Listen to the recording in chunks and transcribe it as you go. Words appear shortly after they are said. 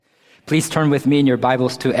Please turn with me in your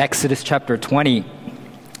Bibles to Exodus chapter 20.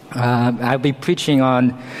 I'll be preaching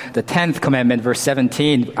on the 10th commandment, verse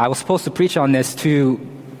 17. I was supposed to preach on this 2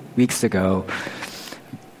 weeks ago,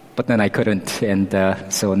 but then I couldn't. And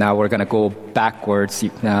so now we're going to go backwards in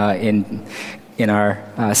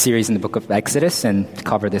our series in the book of Exodus and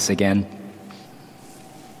cover this again.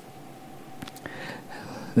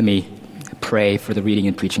 Let me pray for the reading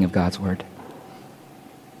and preaching of God's word.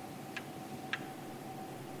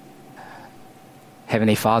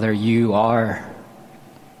 Heavenly Father, you are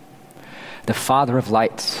the Father of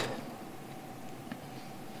lights.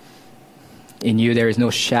 In you there is no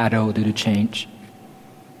shadow due to change.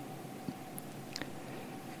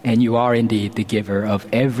 And you are indeed the giver of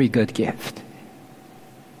every good gift.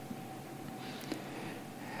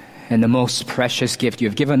 And the most precious gift you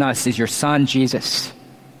have given us is your Son, Jesus.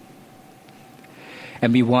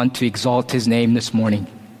 And we want to exalt his name this morning.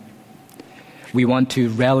 We want to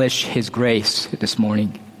relish his grace this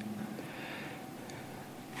morning.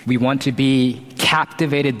 We want to be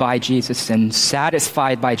captivated by Jesus and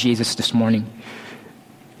satisfied by Jesus this morning.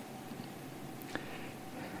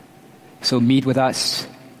 So meet with us.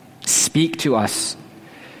 Speak to us.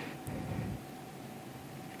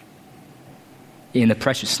 In the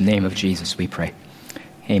precious name of Jesus, we pray.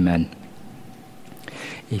 Amen.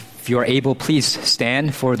 If you're able, please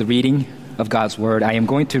stand for the reading of God's word. I am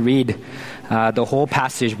going to read the whole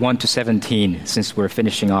passage 1 to 17 since we're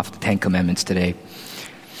finishing off the 10 Commandments today.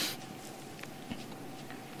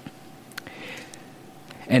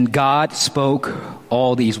 And God spoke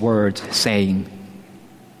all these words, saying,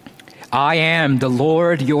 I am the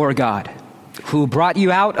Lord your God, who brought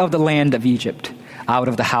you out of the land of Egypt, out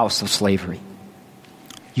of the house of slavery.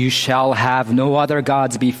 You shall have no other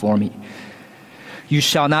gods before me. You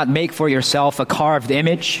shall not make for yourself a carved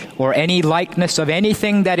image or any likeness of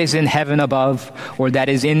anything that is in heaven above, or that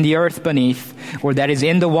is in the earth beneath, or that is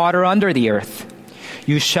in the water under the earth.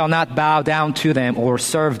 You shall not bow down to them or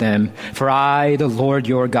serve them, for I, the Lord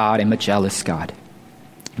your God, am a jealous God,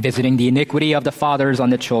 visiting the iniquity of the fathers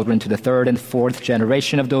on the children to the third and fourth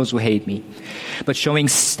generation of those who hate me, but showing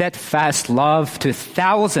steadfast love to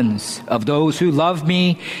thousands of those who love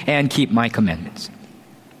me and keep my commandments.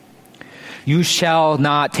 You shall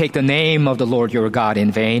not take the name of the Lord your God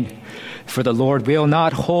in vain, for the Lord will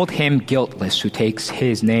not hold him guiltless who takes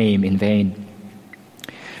his name in vain.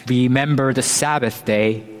 Remember the Sabbath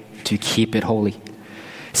day to keep it holy.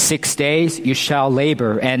 6 days you shall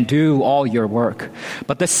labor and do all your work,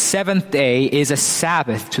 but the seventh day is a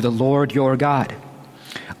Sabbath to the Lord your God.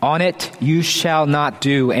 On it you shall not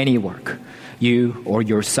do any work, you or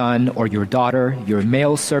your son or your daughter, your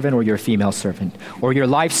male servant or your female servant, or your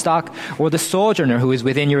livestock or the sojourner who is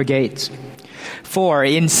within your gates. For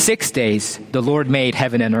in 6 days the Lord made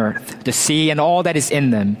heaven and earth, the sea and all that is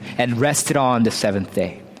in them, and rested on the seventh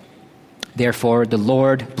day. Therefore the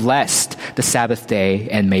Lord blessed the Sabbath day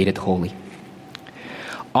and made it holy.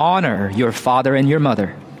 Honor your father and your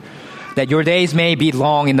mother, that your days may be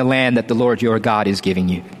long in the land that the Lord your God is giving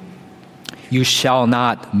you. You shall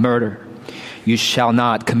not murder. You shall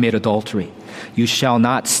not commit adultery. You shall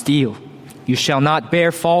not steal. You shall not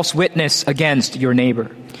bear false witness against your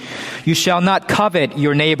neighbor. You shall not covet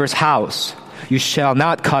your neighbor's house. You shall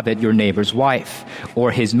not covet your neighbor's wife,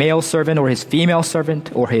 or his male servant, or his female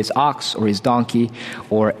servant, or his ox, or his donkey,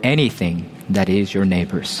 or anything that is your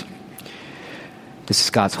neighbor's. This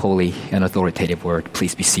is God's holy and authoritative word.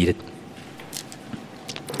 Please be seated.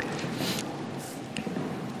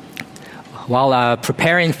 While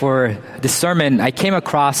preparing for this sermon, I came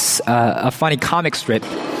across a funny comic strip.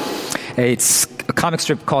 It's a comic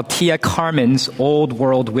strip called Tia Carmen's Old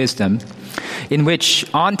World Wisdom, in which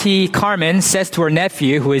Auntie Carmen says to her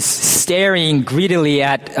nephew, who is staring greedily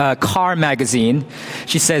at a car magazine,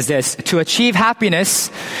 she says this: to achieve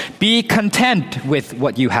happiness, be content with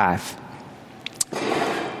what you have.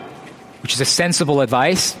 Which is a sensible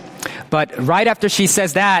advice. But right after she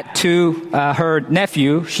says that to her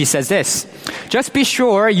nephew, she says this: just be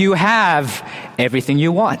sure you have everything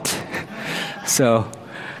you want. So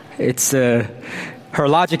it's her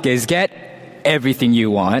logic is get everything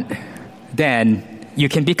you want, then you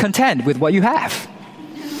can be content with what you have.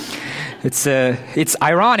 It's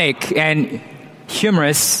ironic and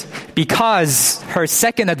humorous because her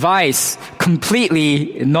second advice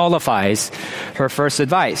completely nullifies her first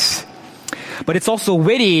advice. But it's also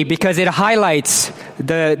witty because it highlights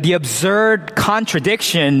the absurd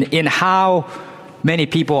contradiction in how many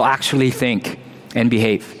people actually think and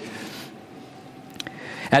behave.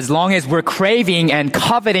 As long as we're craving and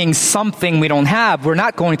coveting something we don't have, we're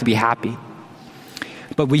not going to be happy.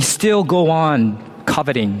 But we still go on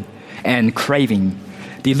coveting and craving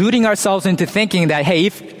deluding ourselves into thinking that, hey,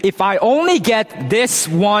 if I only get this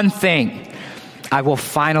one thing, I will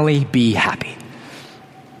finally be happy.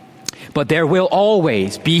 But there will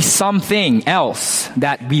always be something else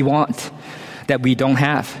that we want that we don't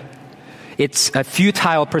have. It's a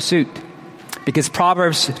futile pursuit. Because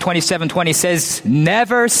Proverbs 27:20 says,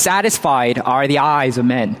 "Never satisfied are the eyes of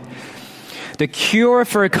men." The cure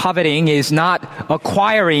for coveting is not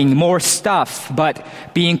acquiring more stuff, but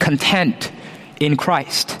being content in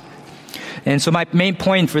Christ. And so my main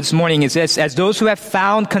point for this morning is this: as those who have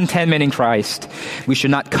found contentment in Christ, we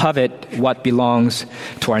should not covet what belongs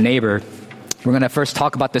to our neighbor. We're going to first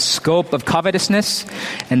talk about the scope of covetousness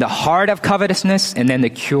and the heart of covetousness, and then the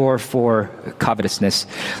cure for covetousness.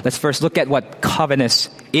 Let's first look at what covetousness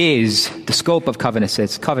is, the scope of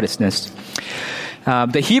covetousness.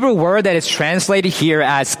 The Hebrew word that is translated here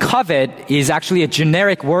as covet is actually a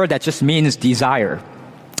generic word that just means desire.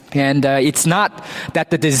 And it's not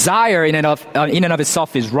that the desire in and of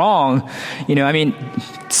itself is wrong.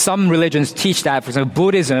 Some religions teach that. For example,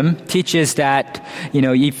 Buddhism teaches that,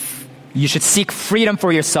 if you should seek freedom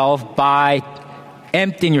for yourself by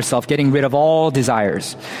emptying yourself, getting rid of all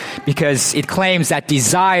desires, because it claims that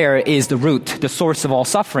desire is the root, the source of all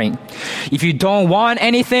suffering. If you don't want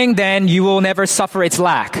anything, then you will never suffer its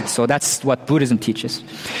lack. So that's what Buddhism teaches.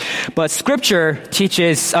 But Scripture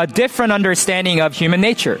teaches a different understanding of human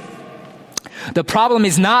nature. The problem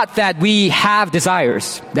is not that we have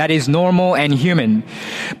desires. That is normal and human.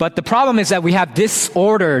 But the problem is that we have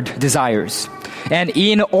disordered desires and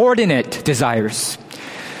inordinate desires.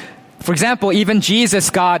 For example, even Jesus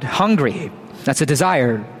got hungry. That's a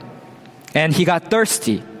desire. And he got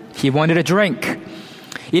thirsty. He wanted a drink.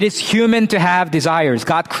 It is human to have desires.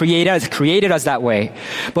 God created us that way.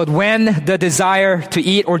 But when the desire to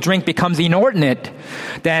eat or drink becomes inordinate,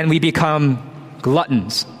 then we become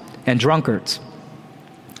gluttons and drunkards.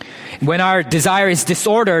 When our desire is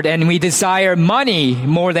disordered and we desire money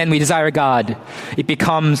more than we desire God, it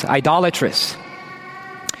becomes idolatrous.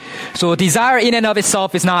 So desire in and of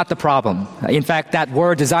itself is not the problem. In fact, that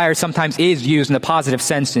word desire sometimes is used in a positive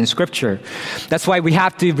sense in Scripture. That's why we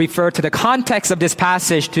have to refer to the context of this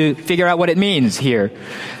passage to figure out what it means here.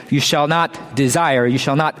 You shall not desire, you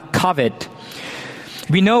shall not covet.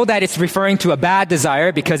 We know that it's referring to a bad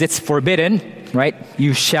desire because it's forbidden, right?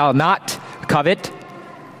 You shall not covet.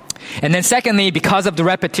 And then secondly, because of the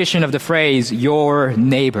repetition of the phrase, your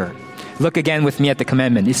neighbor. Look again with me at the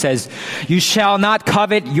commandment. It says, you shall not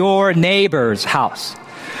covet your neighbor's house.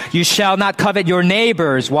 You shall not covet your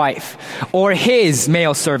neighbor's wife, or his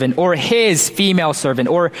male servant, or his female servant,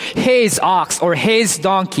 or his ox, or his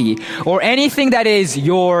donkey, or anything that is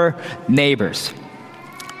your neighbor's.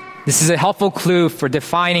 This is a helpful clue for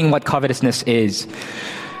defining what covetousness is.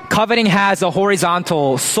 Coveting has a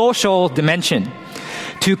horizontal social dimension.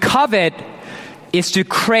 To covet is to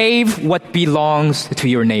crave what belongs to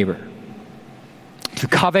your neighbor. To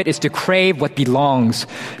covet is to crave what belongs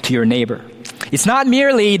to your neighbor. It's not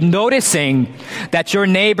merely noticing that your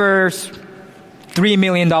neighbor's $3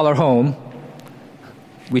 million home,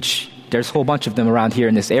 which there's a whole bunch of them around here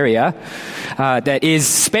in this area, that is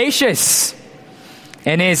spacious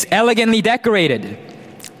and is elegantly decorated.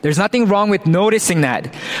 There's nothing wrong with noticing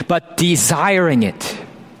that, but desiring it,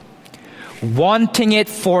 wanting it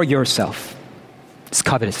for yourself, is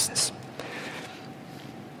covetousness.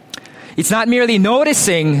 It's not merely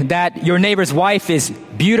noticing that your neighbor's wife is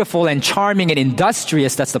beautiful and charming and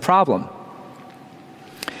industrious that's the problem.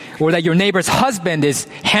 Or that your neighbor's husband is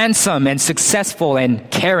handsome and successful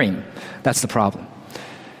and caring. That's the problem.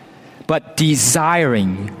 But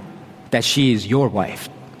desiring that she is your wife,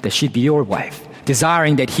 that she'd be your wife,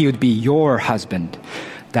 desiring that he would be your husband,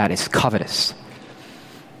 that is covetous.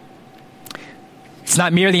 It's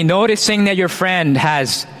not merely noticing that your friend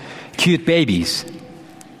has cute babies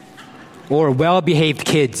or well-behaved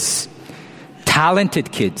kids,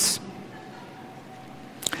 talented kids,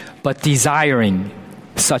 but desiring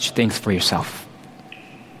such things for yourself.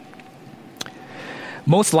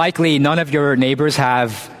 Most likely, none of your neighbors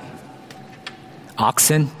have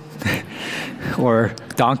oxen or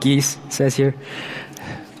donkeys, it says here.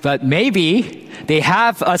 But maybe they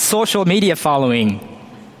have a social media following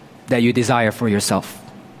that you desire for yourself.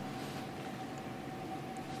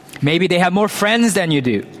 Maybe they have more friends than you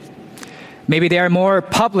do. Maybe they are more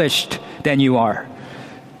published than you are,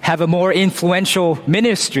 have a more influential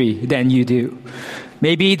ministry than you do.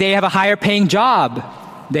 Maybe they have a higher paying job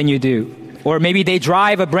than you do. Or maybe they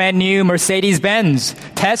drive a brand new Mercedes-Benz,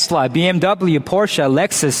 Tesla, BMW, Porsche,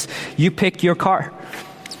 Lexus. You pick your car.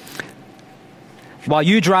 While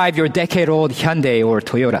you drive your decade-old Hyundai or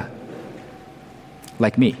Toyota.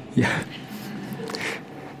 Like me. Yeah.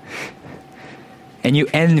 and you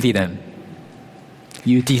envy them.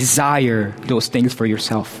 You desire those things for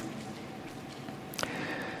yourself.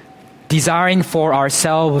 Desiring for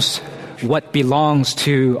ourselves what belongs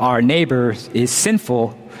to our neighbors is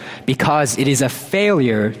sinful because it is a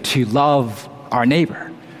failure to love our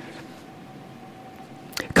neighbor.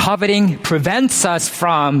 Coveting prevents us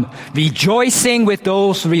from rejoicing with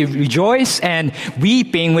those who rejoice and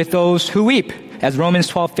weeping with those who weep, as Romans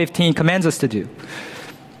 12:15 commands us to do.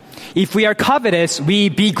 If we are covetous, we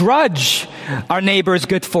begrudge our neighbor's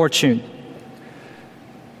good fortune.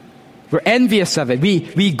 We're envious of it.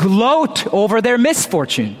 We gloat over their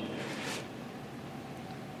misfortune.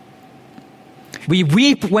 We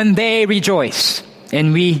weep when they rejoice,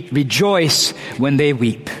 and we rejoice when they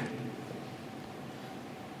weep.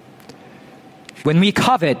 When we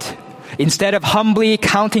covet, instead of humbly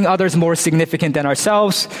counting others more significant than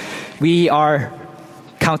ourselves, we are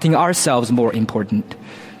counting ourselves more important,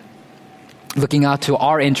 looking out to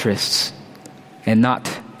our interests and not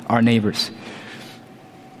our neighbors.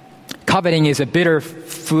 Coveting is a bitter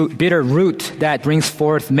root that brings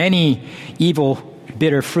forth many evil,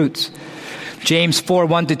 bitter fruits. James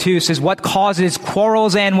 4:1-2 says, "What causes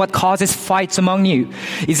quarrels and what causes fights among you?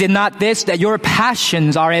 Is it not this, that your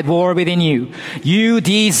passions are at war within you? You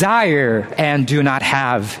desire and do not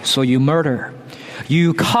have, so you murder.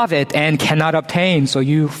 You covet and cannot obtain, so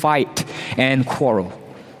you fight and quarrel."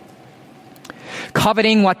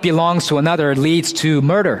 Coveting what belongs to another leads to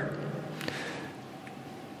murder,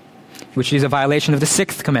 which is a violation of the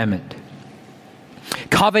 6th commandment.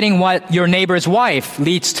 Coveting what your neighbor's wife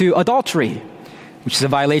leads to adultery, which is a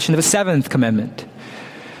violation of the 7th commandment.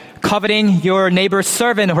 Coveting your neighbor's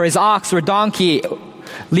servant or his ox or donkey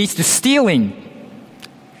leads to stealing,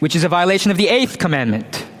 which is a violation of the 8th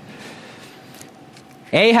commandment.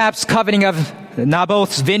 Ahab's coveting of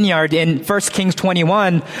Naboth's vineyard in 1 Kings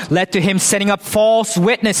 21 led to him setting up false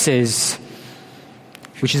witnesses,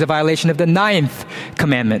 which is a violation of the 9th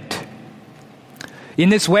commandment. In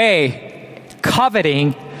this way,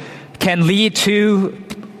 coveting can lead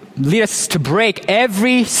us to break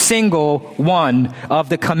every single one of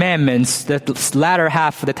the commandments, the latter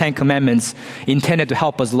half of the 10 commandments intended to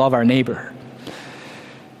help us love our neighbor.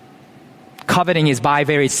 Coveting is by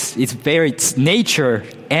its very nature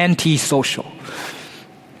antisocial.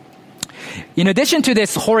 In addition to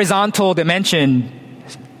this horizontal dimension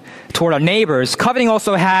toward our neighbors, coveting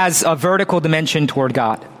also has a vertical dimension toward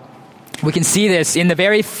God. We can see this in the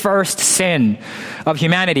very first sin of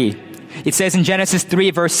humanity. It says in Genesis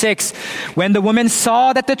 3 verse 6, "When the woman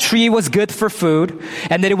saw that the tree was good for food,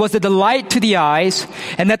 and that it was a delight to the eyes,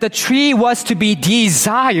 and that the tree was to be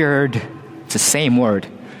desired," it's the same word,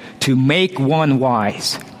 "to make one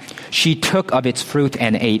wise, she took of its fruit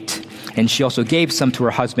and ate. And she also gave some to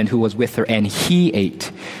her husband who was with her, and he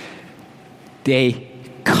ate." They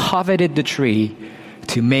coveted the tree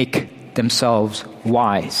to make themselves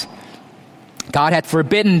wise. God had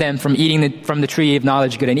forbidden them from eating from the tree of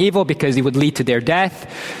knowledge of good and evil because it would lead to their death.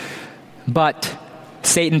 But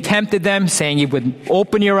Satan tempted them, saying it would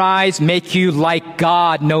open your eyes, make you like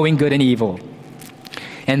God, knowing good and evil.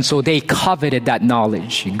 And so they coveted that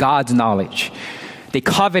knowledge, God's knowledge. They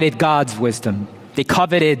coveted God's wisdom. They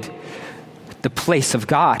coveted the place of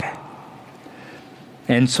God.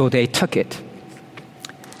 And so they took it.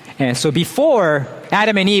 And so before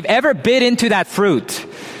Adam and Eve ever bit into that fruit,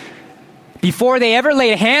 before they ever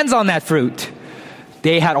laid hands on that fruit,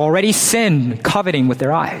 they had already sinned, coveting with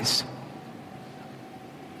their eyes.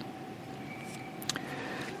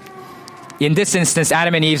 In this instance,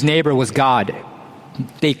 Adam and Eve's neighbor was God.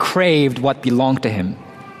 They craved what belonged to him.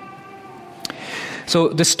 So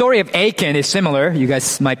the story of Achan is similar. You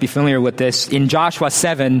guys might be familiar with this. In Joshua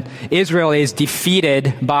 7, Israel is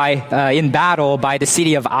defeated in battle by the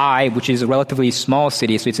city of Ai, which is a relatively small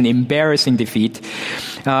city, so it's an embarrassing defeat.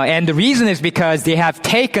 And the reason is because they have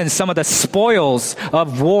taken some of the spoils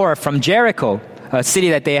of war from Jericho, a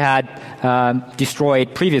city that they had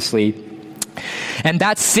destroyed previously. And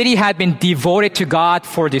that city had been devoted to God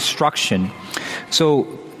for destruction. So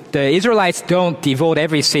the Israelites don't devote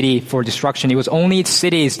every city for destruction. It was only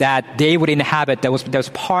cities that they would inhabit that was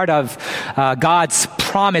part of God's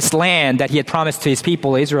promised land that he had promised to his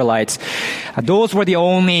people, Israelites. Those were the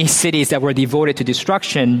only cities that were devoted to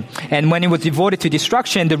destruction. And when it was devoted to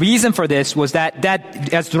destruction, the reason for this was that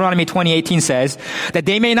as Deuteronomy 20:18 says, that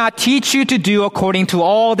they may not teach you to do according to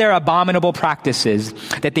all their abominable practices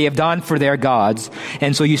that they have done for their gods.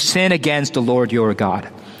 And so you sin against the Lord your God.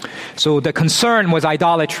 So the concern was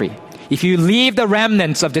idolatry. If you leave the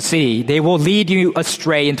remnants of the city, they will lead you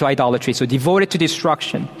astray into idolatry, so devoted to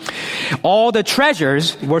destruction. All the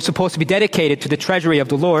treasures were supposed to be dedicated to the treasury of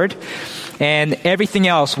the Lord, and everything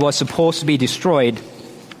else was supposed to be destroyed.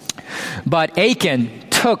 But Achan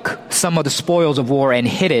took some of the spoils of war and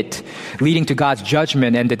hid it, leading to God's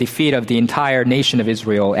judgment and the defeat of the entire nation of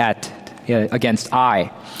Israel against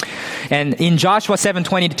Ai. And in Joshua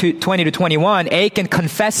 7:20-21, Achan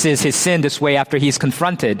confesses his sin this way after he's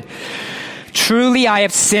confronted. Truly I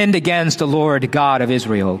have sinned against the Lord God of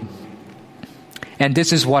Israel. And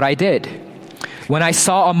this is what I did. When I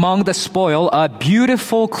saw among the spoil a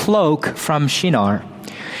beautiful cloak from Shinar,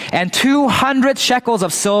 and 200 shekels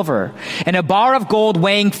of silver, and a bar of gold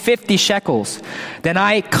weighing 50 shekels, then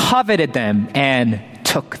I coveted them and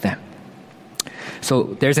took them.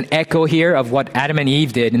 So there's an echo here of what Adam and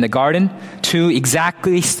Eve did in the garden. Two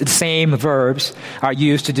exactly the same verbs are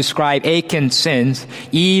used to describe Achan's sins.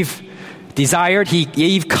 Eve desired,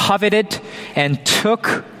 Eve coveted and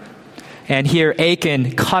took, and here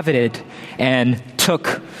Achan coveted and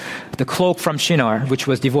took the cloak from Shinar, which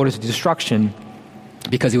was devoted to destruction,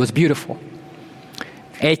 because it was beautiful.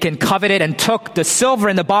 Achan coveted and took the silver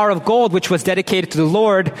and the bar of gold, which was dedicated to the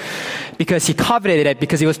Lord, because he coveted it,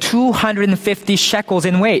 because it was 250 shekels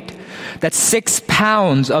in weight. That's 6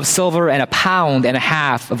 pounds of silver and 1.5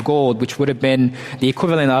 pounds of gold, which would have been the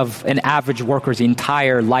equivalent of an average worker's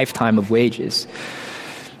entire lifetime of wages.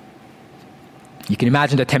 You can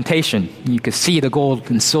imagine the temptation. You could see the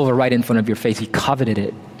gold and silver right in front of your face. He coveted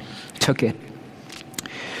it, took it.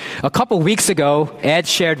 A couple weeks ago, Ed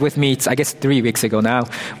shared with me, I guess 3 weeks ago now,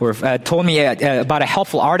 told me about a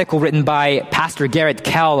helpful article written by Pastor Garrett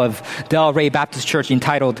Kell of Del Rey Baptist Church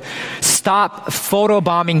entitled, "Stop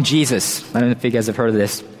Photobombing Jesus." I don't know if you guys have heard of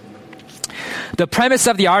this. The premise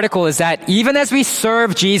of the article is that even as we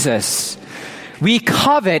serve Jesus, we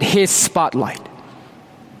covet his spotlight.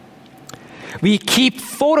 We keep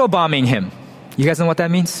photobombing him. You guys know what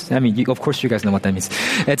that means? I mean, of course you guys know what that means.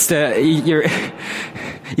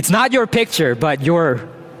 It's not your picture, but you're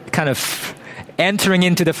kind of entering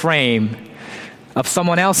into the frame of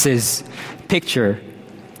someone else's picture,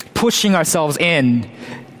 pushing ourselves in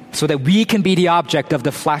so that we can be the object of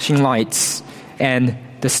the flashing lights and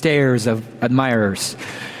the stares of admirers.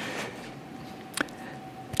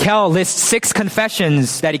 Kell lists 6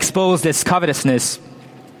 confessions that expose this covetousness.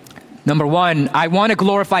 Number 1, I want to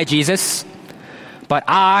glorify Jesus, but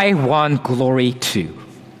I want glory too.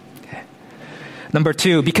 Number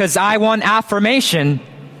 2, because I want affirmation,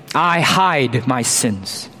 I hide my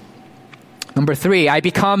sins. Number 3, I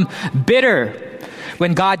become bitter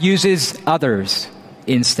when God uses others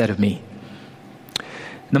instead of me.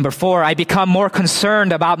 Number 4, I become more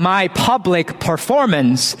concerned about my public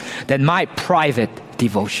performance than my private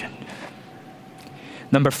devotion.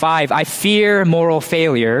 Number 5, I fear moral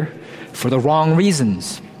failure for the wrong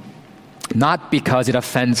reasons. Not because it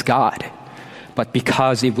offends God, but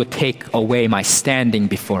because it would take away my standing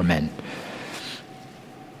before men.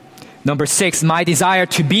 Number 6, my desire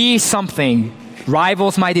to be something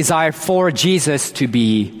rivals my desire for Jesus to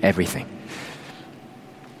be everything.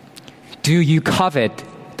 Do you covet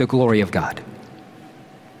the glory of God?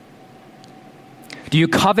 Do you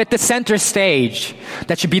covet the center stage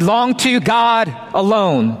that should belong to God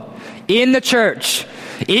alone, in the church,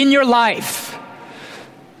 in your life,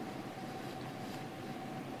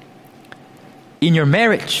 in your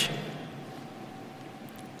marriage?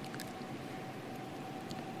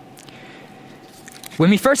 When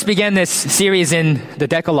we first began this series in the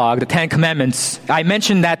Decalogue, the 10 Commandments, I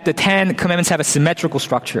mentioned that the 10 Commandments have a symmetrical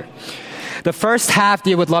structure. The first half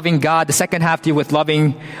deal with loving God, the second half deal with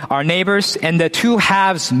loving our neighbors, and the two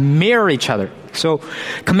halves mirror each other. So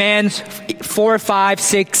commands 4, 5,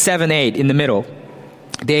 6, 7, 8 in the middle,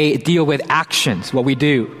 they deal with actions, what we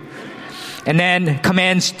do. And then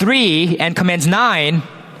commands 3 and commands 9,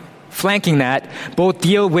 flanking that, both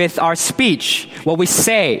deal with our speech, what we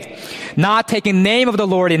say, not taking the name of the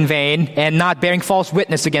Lord in vain and not bearing false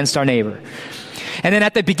witness against our neighbor. And then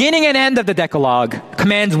at the beginning and end of the Decalogue,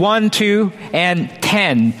 commands 1, 2, and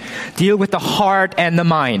 10 deal with the heart and the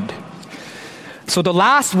mind. So the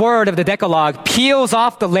last word of the Decalogue peels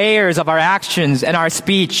off the layers of our actions and our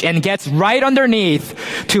speech and gets right underneath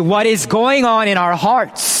to what is going on in our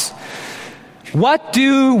hearts. What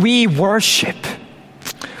do we worship?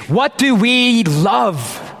 What do we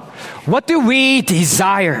love? What do we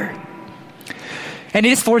desire? And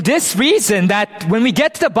it is for this reason that when we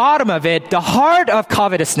get to the bottom of it, the heart of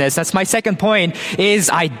covetousness, that's my second point, is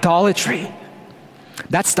idolatry.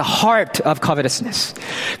 That's the heart of covetousness.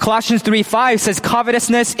 Colossians 3:5 says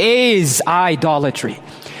covetousness is idolatry.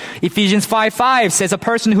 Ephesians 5:5 says a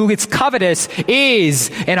person who is covetous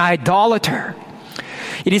is an idolater.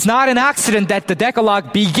 It is not an accident that the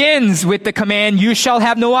Decalogue begins with the command, "You shall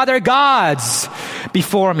have no other gods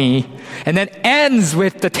before me," and then ends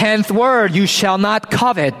with the 10th word, "You shall not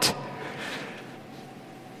covet."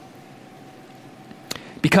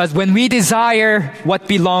 Because when we desire what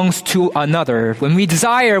belongs to another, when we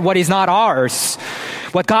desire what is not ours,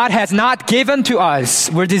 what God has not given to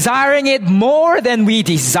us, we're desiring it more than we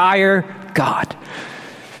desire God.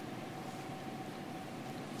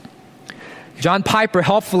 John Piper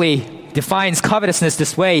helpfully defines covetousness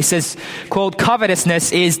this way. He says, quote,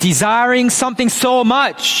 "Covetousness is desiring something so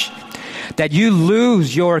much that you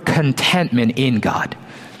lose your contentment in God."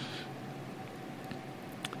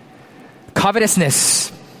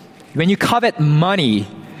 Covetousness, when you covet money,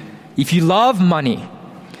 if you love money,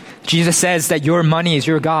 Jesus says that your money is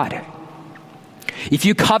your God. If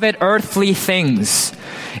you covet earthly things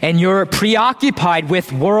and you're preoccupied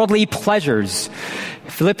with worldly pleasures,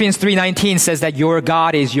 Philippians 3:19 says that your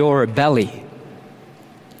God is your belly.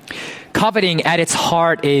 Coveting at its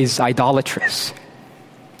heart is idolatrous.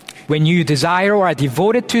 When you desire or are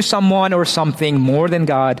devoted to someone or something more than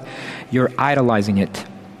God, you're idolizing it.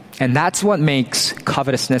 And that's what makes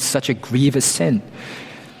covetousness such a grievous sin.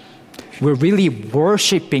 We're really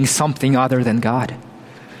worshiping something other than God.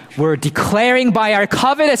 We're declaring by our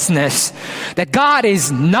covetousness that God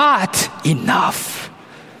is not enough.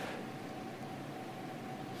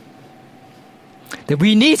 That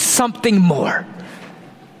we need something more.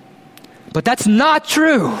 But that's not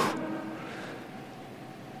true.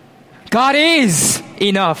 God is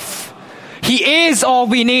enough. He is all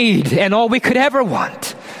we need and all we could ever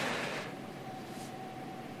want.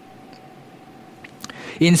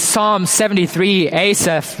 In Psalm 73,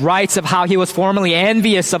 Asaph writes of how he was formerly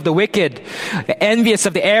envious of the wicked, envious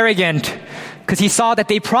of the arrogant, because he saw that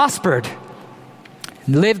they prospered,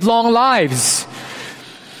 lived long lives.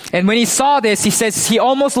 And when he saw this, he says he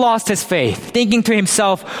almost lost his faith, thinking to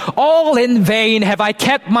himself, "All in vain have I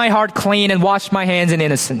kept my heart clean and washed my hands in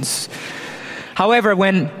innocence." However,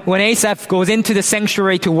 when Asaph goes into the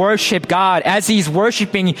sanctuary to worship God, as he's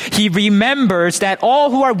worshiping, he remembers that all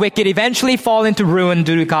who are wicked eventually fall into ruin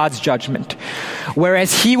due to God's judgment,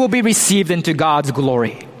 whereas he will be received into God's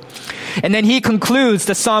glory. And then he concludes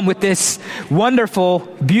the psalm with this wonderful,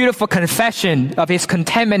 beautiful confession of his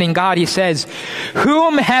contentment in God. He says,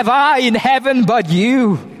 "Whom have I in heaven but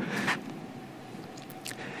you?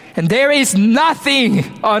 And there is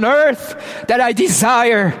nothing on earth that I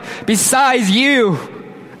desire besides you.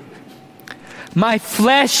 My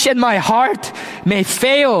flesh and my heart may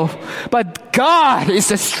fail, but God is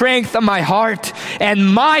the strength of my heart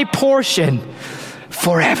and my portion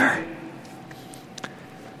forever."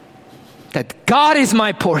 That God is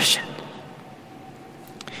my portion.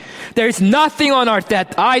 There is nothing on earth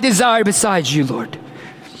that I desire besides you, Lord.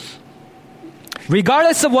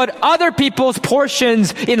 Regardless of what other people's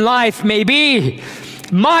portions in life may be,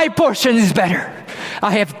 my portion is better.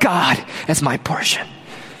 I have God as my portion.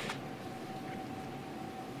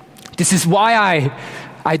 This is why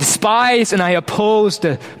I despise and I oppose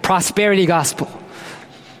the prosperity gospel.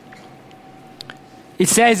 It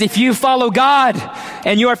says if you follow God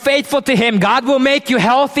and you are faithful to Him, God will make you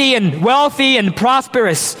healthy and wealthy and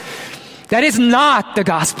prosperous. That is not the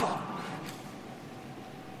gospel.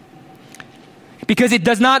 Because it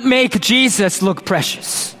does not make Jesus look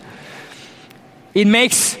precious. It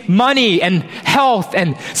makes money and health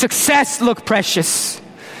and success look precious.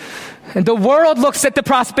 And the world looks at the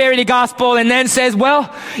prosperity gospel and then says,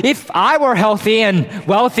 well, if I were healthy and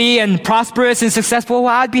wealthy and prosperous and successful,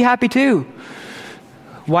 well, I'd be happy too.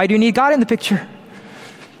 Why do you need God in the picture?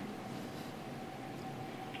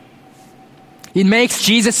 It makes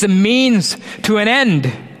Jesus a means to an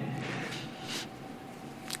end.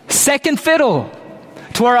 Second fiddle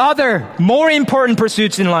to our other, more important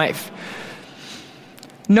pursuits in life.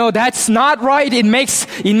 No, that's not right. It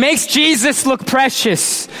makes Jesus look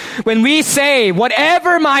precious. When we say,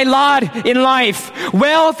 whatever my lot in life,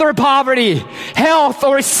 wealth or poverty, health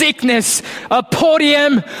or sickness, a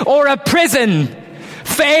podium or a prison,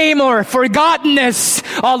 fame or forgottenness,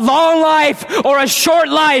 a long life or a short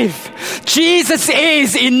life, Jesus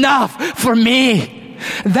is enough for me.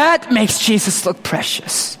 That makes Jesus look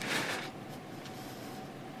precious.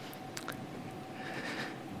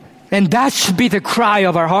 And that should be the cry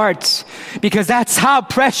of our hearts, because that's how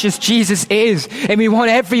precious Jesus is, and we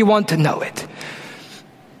want everyone to know it.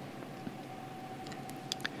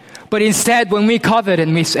 But instead, when we covet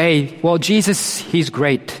and we say, well, Jesus, He's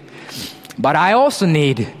great, but I also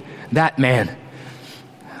need that man,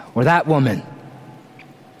 or that woman,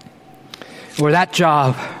 or that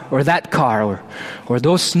job, or that car or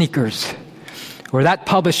those sneakers or that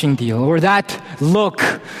publishing deal or that look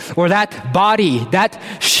or that body, that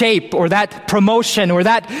shape or that promotion or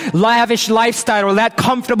that lavish lifestyle or that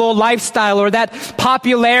comfortable lifestyle or that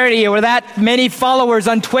popularity or that many followers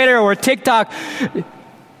on Twitter or TikTok.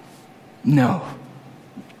 No.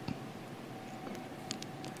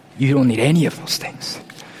 You don't need any of those things.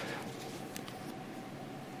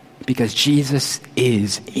 Because Jesus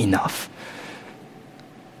is enough.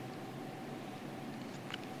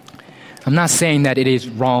 I'm not saying that it is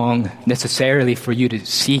wrong necessarily for you to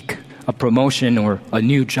seek a promotion or a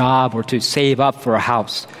new job or to save up for a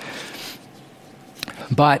house.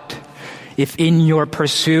 But if in your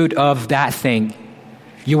pursuit of that thing,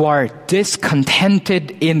 you are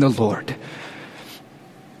discontented in the Lord,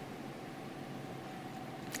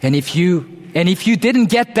 and if you didn't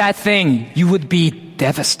get that thing, you would be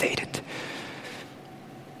devastated,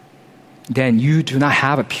 then you do not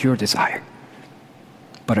have a pure desire,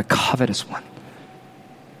 but a covetous one.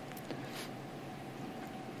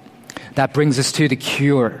 That brings us to the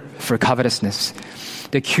cure for covetousness.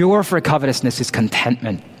 The cure for covetousness is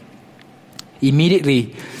contentment.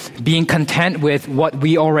 Immediately being content with what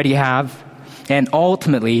we already have, and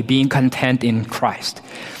ultimately being content in Christ.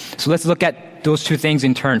 So let's look at those two things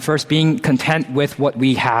in turn. First, being content with what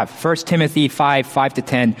we have. 1 Timothy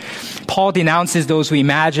 5:5-10. Paul denounces those who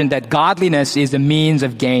imagine that godliness is the means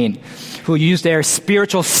of gain, who use their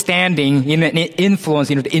spiritual standing in an influence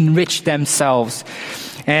to enrich themselves.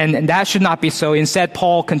 And that should not be so. Instead,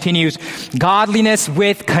 Paul continues, godliness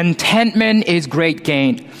with contentment is great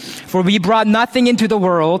gain. For we brought nothing into the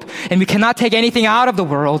world, and we cannot take anything out of the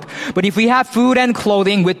world. But if we have food and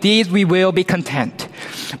clothing, with these we will be content.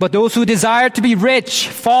 But those who desire to be rich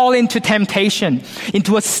fall into temptation,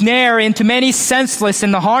 into a snare, into many senseless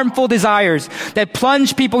and harmful desires that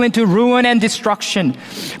plunge people into ruin and destruction.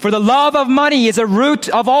 For the love of money is a root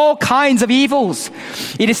of all kinds of evils.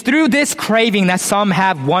 It is through this craving that some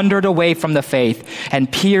have wandered away from the faith and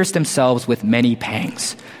pierced themselves with many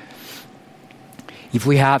pangs. If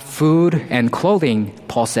we have food and clothing,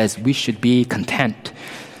 Paul says we should be content.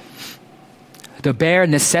 The bare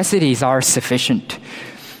necessities are sufficient.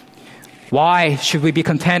 Why should we be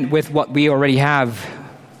content with what we already have?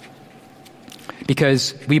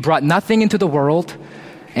 Because we brought nothing into the world,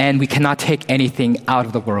 and we cannot take anything out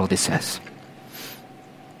of the world, it says.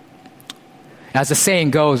 As the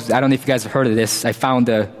saying goes, I don't know if you guys have heard of this, I found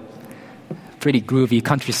a pretty groovy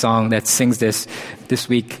country song that sings this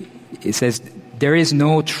week. It says, there is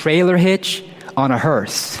no trailer hitch on a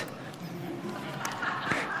hearse.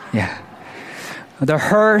 Yeah. The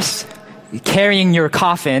hearse carrying your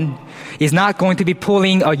coffin is not going to be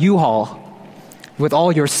pulling a U-Haul with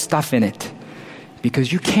all your stuff in it,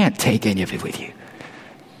 because you can't take any of it with you.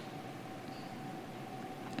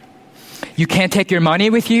 You can't take your money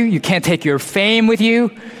with you. You can't take your fame with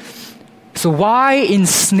you. So why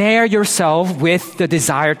ensnare yourself with the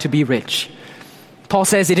desire to be rich? Paul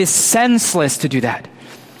says it is senseless to do that.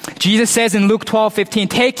 Jesus says in Luke 12:15,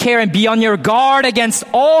 take care and be on your guard against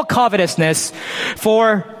all covetousness,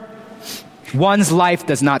 for one's life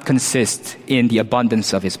does not consist in the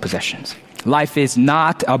abundance of his possessions. Life is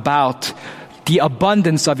not about the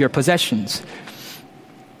abundance of your possessions.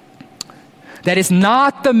 That is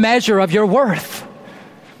not the measure of your worth.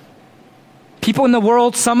 People in the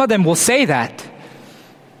world, some of them will say that.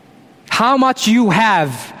 How much you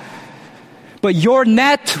have, but your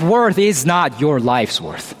net worth is not your life's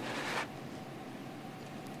worth.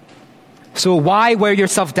 So why wear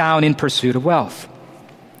yourself down in pursuit of wealth?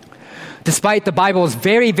 Despite the Bible's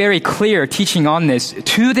very, very clear teaching on this,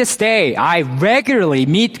 to this day, I regularly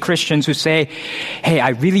meet Christians who say, hey, I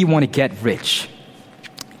really want to get rich.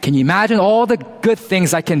 Can you imagine all the good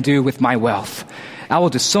things I can do with my wealth? I will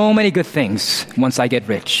do so many good things once I get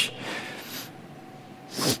rich.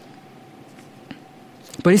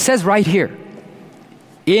 But it says right here,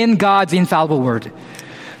 in God's infallible word,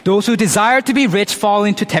 those who desire to be rich fall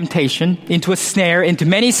into temptation, into a snare, into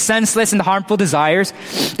many senseless and harmful desires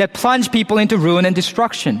that plunge people into ruin and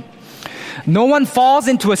destruction. No one falls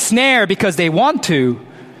into a snare because they want to.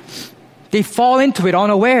 They fall into it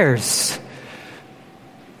unawares.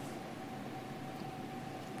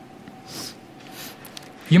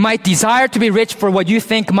 You might desire to be rich for what you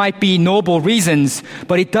think might be noble reasons,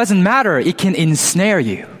 but it doesn't matter. It can ensnare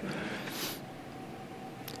you.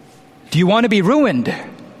 Do you want to be ruined?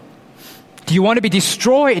 Do you want to be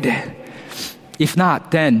destroyed? If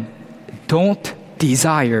not, then don't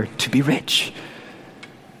desire to be rich.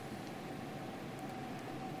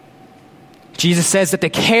 Jesus says that the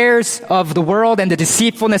cares of the world and the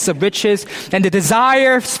deceitfulness of riches and the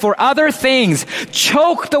desires for other things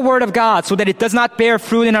choke the word of God so that it does not bear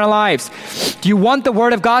fruit in our lives. Do you want the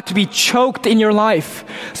word of God to be choked in your life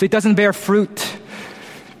so it doesn't bear fruit?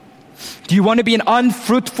 Do you want to be an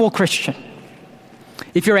unfruitful Christian?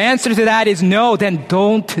 If your answer to that is no, then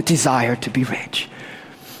don't desire to be rich.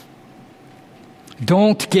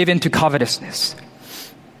 Don't give in to covetousness.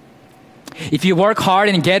 If you work hard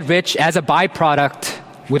and get rich as a byproduct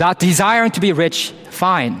without desiring to be rich,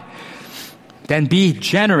 fine. Then be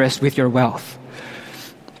generous with your wealth.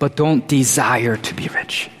 But don't desire to be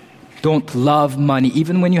rich. Don't love money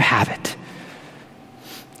even when you have it.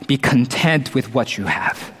 Be content with what you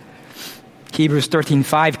have. Hebrews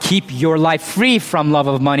 13:5, keep your life free from love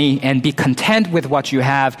of money and be content with what you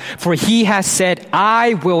have. For he has said,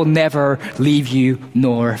 I will never leave you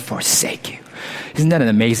nor forsake you. Isn't that an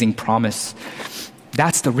amazing promise?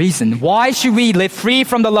 That's the reason. Why should we live free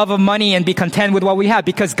from the love of money and be content with what we have?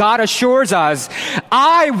 Because God assures us,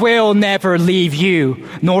 I will never leave you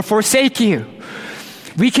nor forsake you.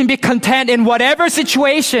 We can be content in whatever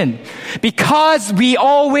situation because we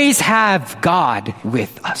always have God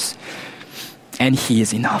with us. And He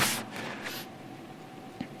is enough.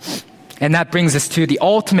 And that brings us to the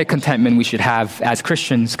ultimate contentment we should have as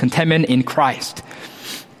Christians, contentment in Christ.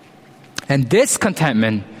 And this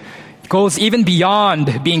contentment goes even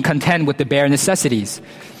beyond being content with the bare necessities.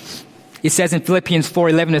 It says in Philippians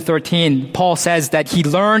 4:11-13, Paul says that he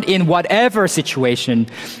learned in whatever situation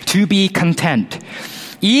to be content,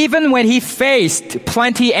 even when he faced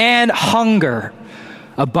plenty and hunger,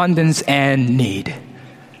 abundance and need.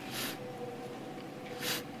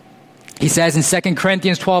 He says in 2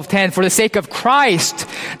 Corinthians 12:10, for the sake of Christ,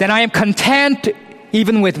 then I am content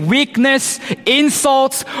even with weakness,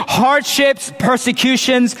 insults, hardships,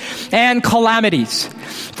 persecutions, and calamities.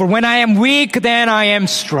 For when I am weak, then I am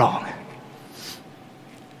strong.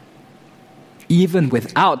 Even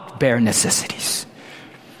without bare necessities.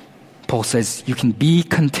 Paul says you can be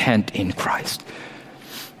content in Christ.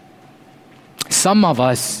 Some of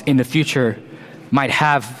us in the future might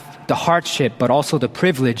have the hardship, but also the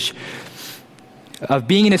privilege of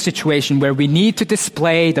being in a situation where we need to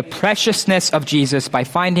display the preciousness of Jesus by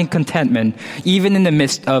finding contentment even in the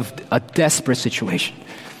midst of a desperate situation.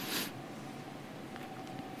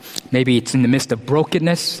 Maybe it's in the midst of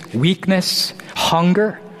brokenness, weakness,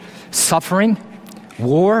 hunger, suffering,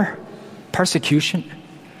 war, persecution.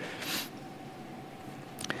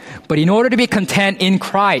 But in order to be content in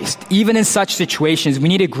Christ, even in such situations, we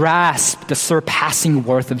need to grasp the surpassing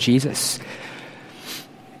worth of Jesus.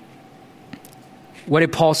 What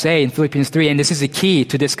did Paul say in Philippians 3? And this is the key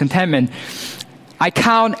to this contentment. I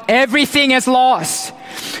count everything as loss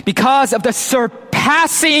because of the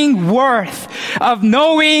surpassing worth of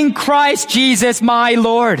knowing Christ Jesus my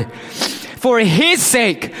Lord. For His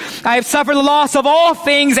sake, I have suffered the loss of all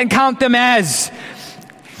things and count them as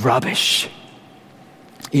rubbish,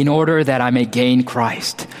 in order that I may gain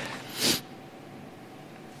Christ.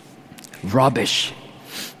 Rubbish.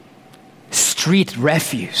 Street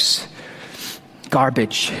refuse.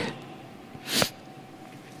 Garbage.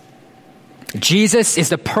 Jesus is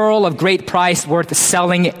the pearl of great price worth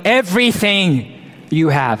selling everything you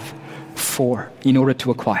have for in order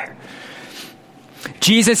to acquire.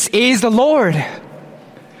 Jesus is the Lord,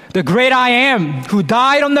 the great I am, who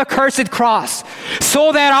died on the cursed cross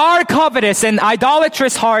so that our covetous and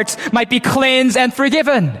idolatrous hearts might be cleansed and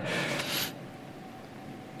forgiven.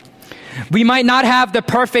 We might not have the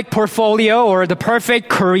perfect portfolio or the perfect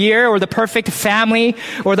career or the perfect family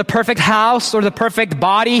or the perfect house or the perfect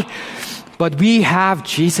body, but we have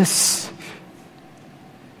Jesus.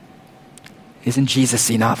 Isn't Jesus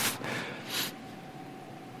enough?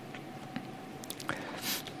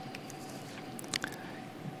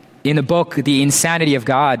 In the book, The Insanity of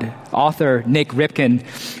God, author Nick Ripken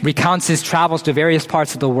recounts his travels to various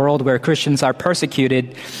parts of the world where Christians are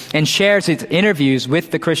persecuted and shares his interviews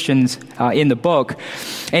with the Christians in the book.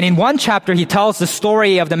 And in one chapter, he tells the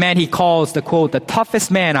story of the man he calls the, quote, the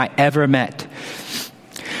toughest man I ever met.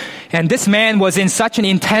 And this man was in such an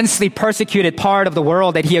intensely persecuted part of the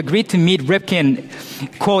world that he agreed to meet Ripken,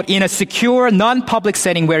 quote, in a secure, non-public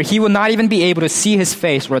setting where he would not even be able to see his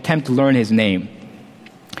face or attempt to learn his name.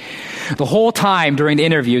 The whole time during the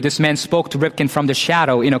interview, this man spoke to Ripken from the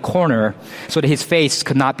shadow in a corner so that his face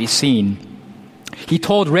could not be seen. He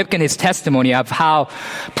told Ripken his testimony of how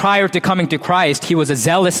prior to coming to Christ, he was a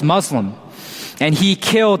zealous Muslim and he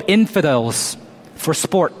killed infidels for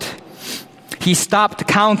sport. He stopped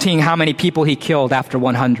counting how many people he killed after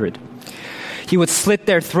 100. He would slit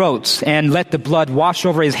their throats and let the blood wash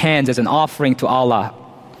over his hands as an offering to Allah.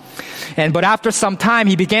 But after some time,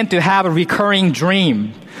 he began to have a recurring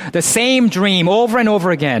dream, the same dream over and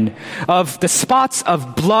over again, of the spots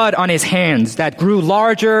of blood on his hands that grew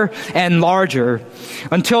larger and larger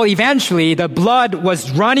until eventually the blood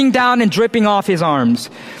was running down and dripping off his arms.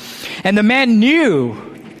 And the man knew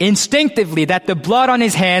instinctively that the blood on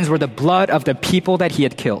his hands were the blood of the people that he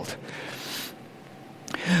had killed.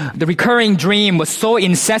 The recurring dream was so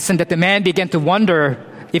incessant that the man began to wonder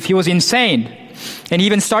if he was insane, and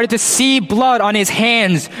even started to see blood on his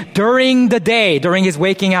hands during the day, during his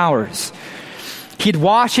waking hours. He'd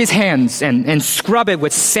wash his hands and scrub it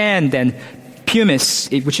with sand and pumice,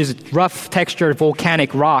 which is rough textured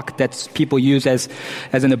volcanic rock that people use as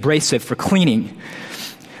an abrasive for cleaning.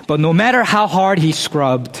 But no matter how hard he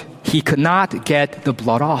scrubbed, he could not get the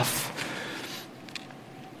blood off.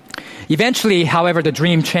 Eventually, however, the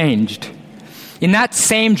dream changed. In that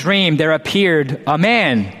same dream, there appeared a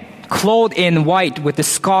man clothed in white with a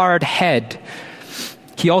scarred head.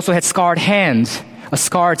 He also had scarred hands, a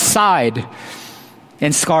scarred side,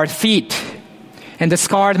 and scarred feet. And the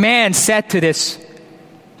scarred man said to this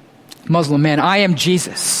Muslim man, "I am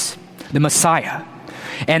Jesus, the Messiah,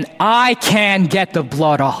 and I can get the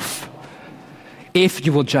blood off if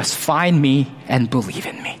you will just find me and believe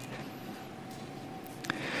in me."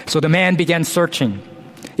 So the man began searching.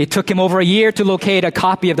 It took him over a year to locate a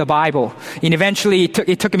copy of the Bible. And eventually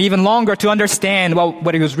it took him even longer to understand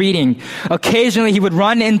what he was reading. Occasionally he would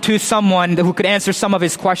run into someone who could answer some of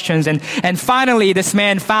his questions. And finally this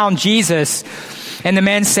man found Jesus. And the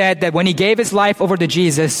man said that when he gave his life over to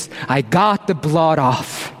Jesus, I got the blood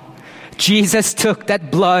off. Jesus took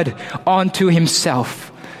that blood onto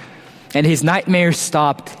himself. And his nightmares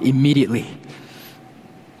stopped immediately.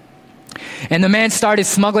 And the man started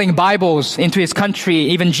smuggling Bibles into his country,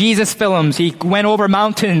 even Jesus films. He went over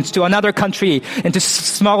mountains to another country and to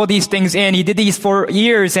smuggle these things in. He did these for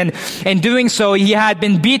years, and in doing so, he had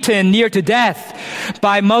been beaten near to death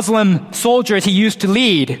by Muslim soldiers he used to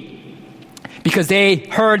lead because they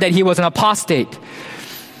heard that he was an apostate.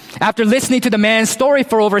 After listening to the man's story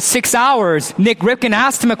for over 6 hours, Nick Ripken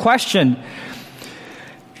asked him a question.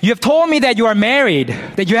 "You have told me that you are married,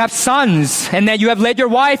 that you have sons, and that you have led your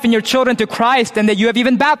wife and your children to Christ, and that you have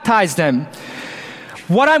even baptized them.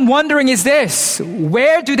 What I'm wondering is this: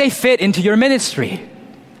 where do they fit into your ministry?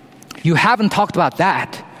 You haven't talked about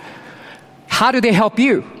that. How do they help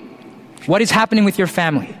you? What is happening with your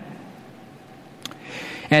family?"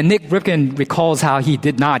 And Nick Ripken recalls how he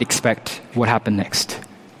did not expect what happened next.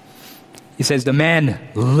 He says, "The man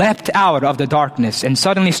leapt out of the darkness and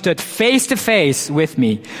suddenly stood face to face with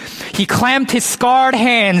me. He clamped his scarred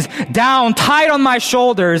hands down tight on my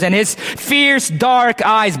shoulders, and his fierce dark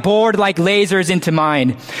eyes bored like lasers into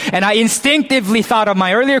mine. And I instinctively thought of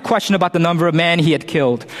my earlier question about the number of men he had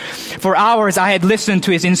killed. For hours I had listened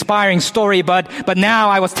to his inspiring story, but now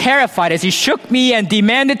I was terrified as he shook me and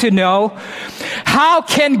demanded to know, how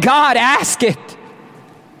can God ask it?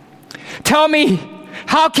 Tell me,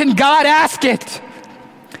 how can God ask it?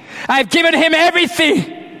 I've given him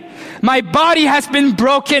everything. My body has been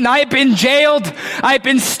broken. I have been jailed. I have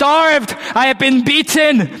been starved. I have been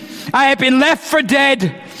beaten. I have been left for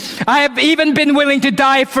dead. I have even been willing to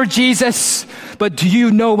die for Jesus. But do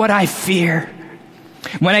you know what I fear?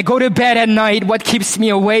 When I go to bed at night, what keeps me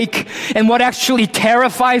awake and what actually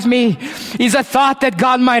terrifies me is a thought that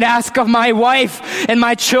God might ask of my wife and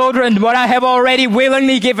my children what I have already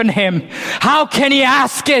willingly given him. How can he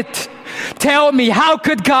ask it? Tell me, how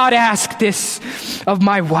could God ask this of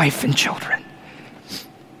my wife and children?"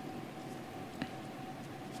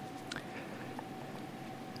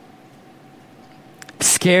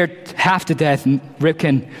 Scared half to death,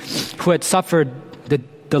 Ripken, who had suffered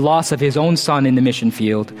the loss of his own son in the mission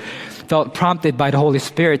field, felt prompted by the Holy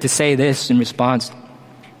Spirit to say this in response: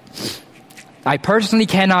 "I personally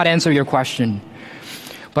cannot answer your question,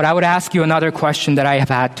 but I would ask you another question that I have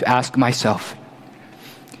had to ask myself.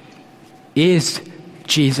 Is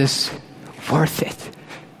Jesus worth it?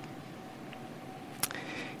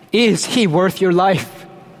 Is he worth your life?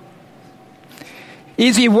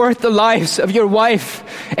 Is he worth the lives of your wife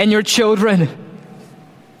and your children?"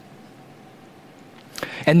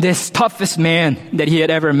 And this toughest man that he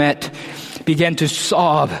had ever met began to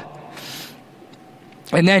sob.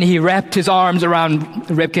 And then he wrapped his arms around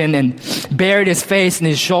Ripken and buried his face in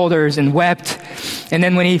his shoulders and wept. And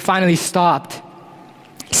then when he finally stopped,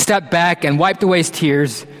 he stepped back and wiped away his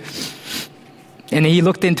tears. And he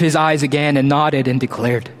looked into his eyes again and nodded and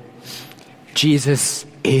declared, "Jesus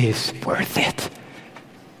is worth it.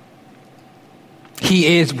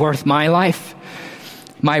 He is worth my life,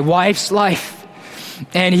 my wife's life,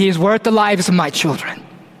 and he is worth the lives of my children.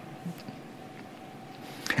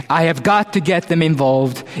 I have got to get them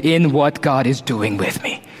involved in what God is doing with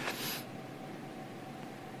me.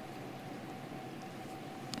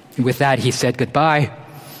 With that, he said goodbye,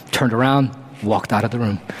 turned around, walked out of the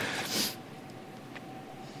room.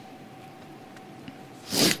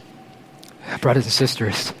 Brothers and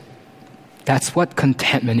sisters, that's what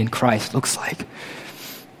contentment in Christ looks like.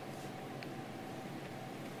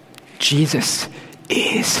 Jesus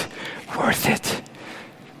is worth it.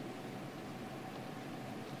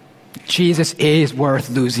 Jesus is worth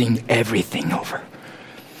losing everything over.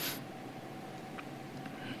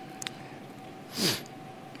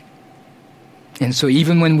 And so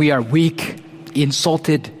even when we are weak,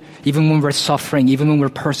 insulted, even when we're suffering, even when we're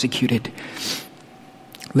persecuted,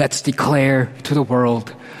 let's declare to the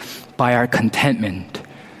world by our contentment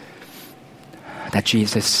that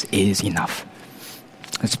Jesus is enough.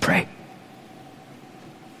 Let's pray.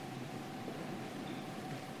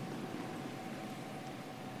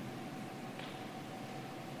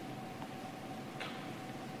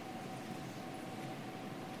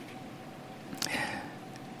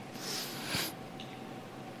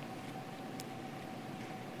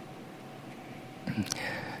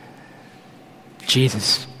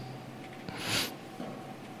 Jesus,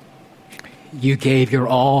 you gave your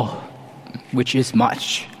all, which is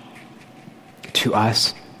much, to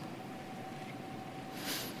us.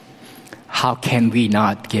 How can we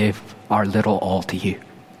not give our little all to you?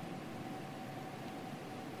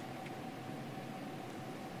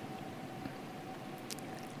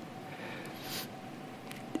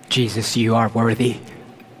 Jesus, you are worthy.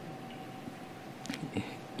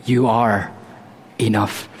 You are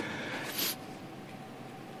enough.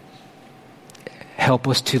 Help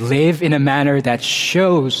us to live in a manner that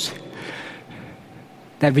shows,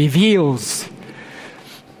 that reveals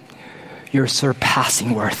your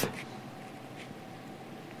surpassing worth.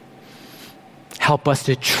 Help us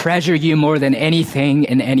to treasure you more than anything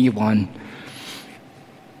and anyone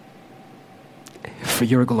for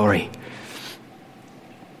your glory.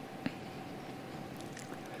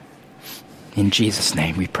 In Jesus'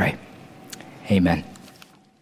 name we pray. Amen.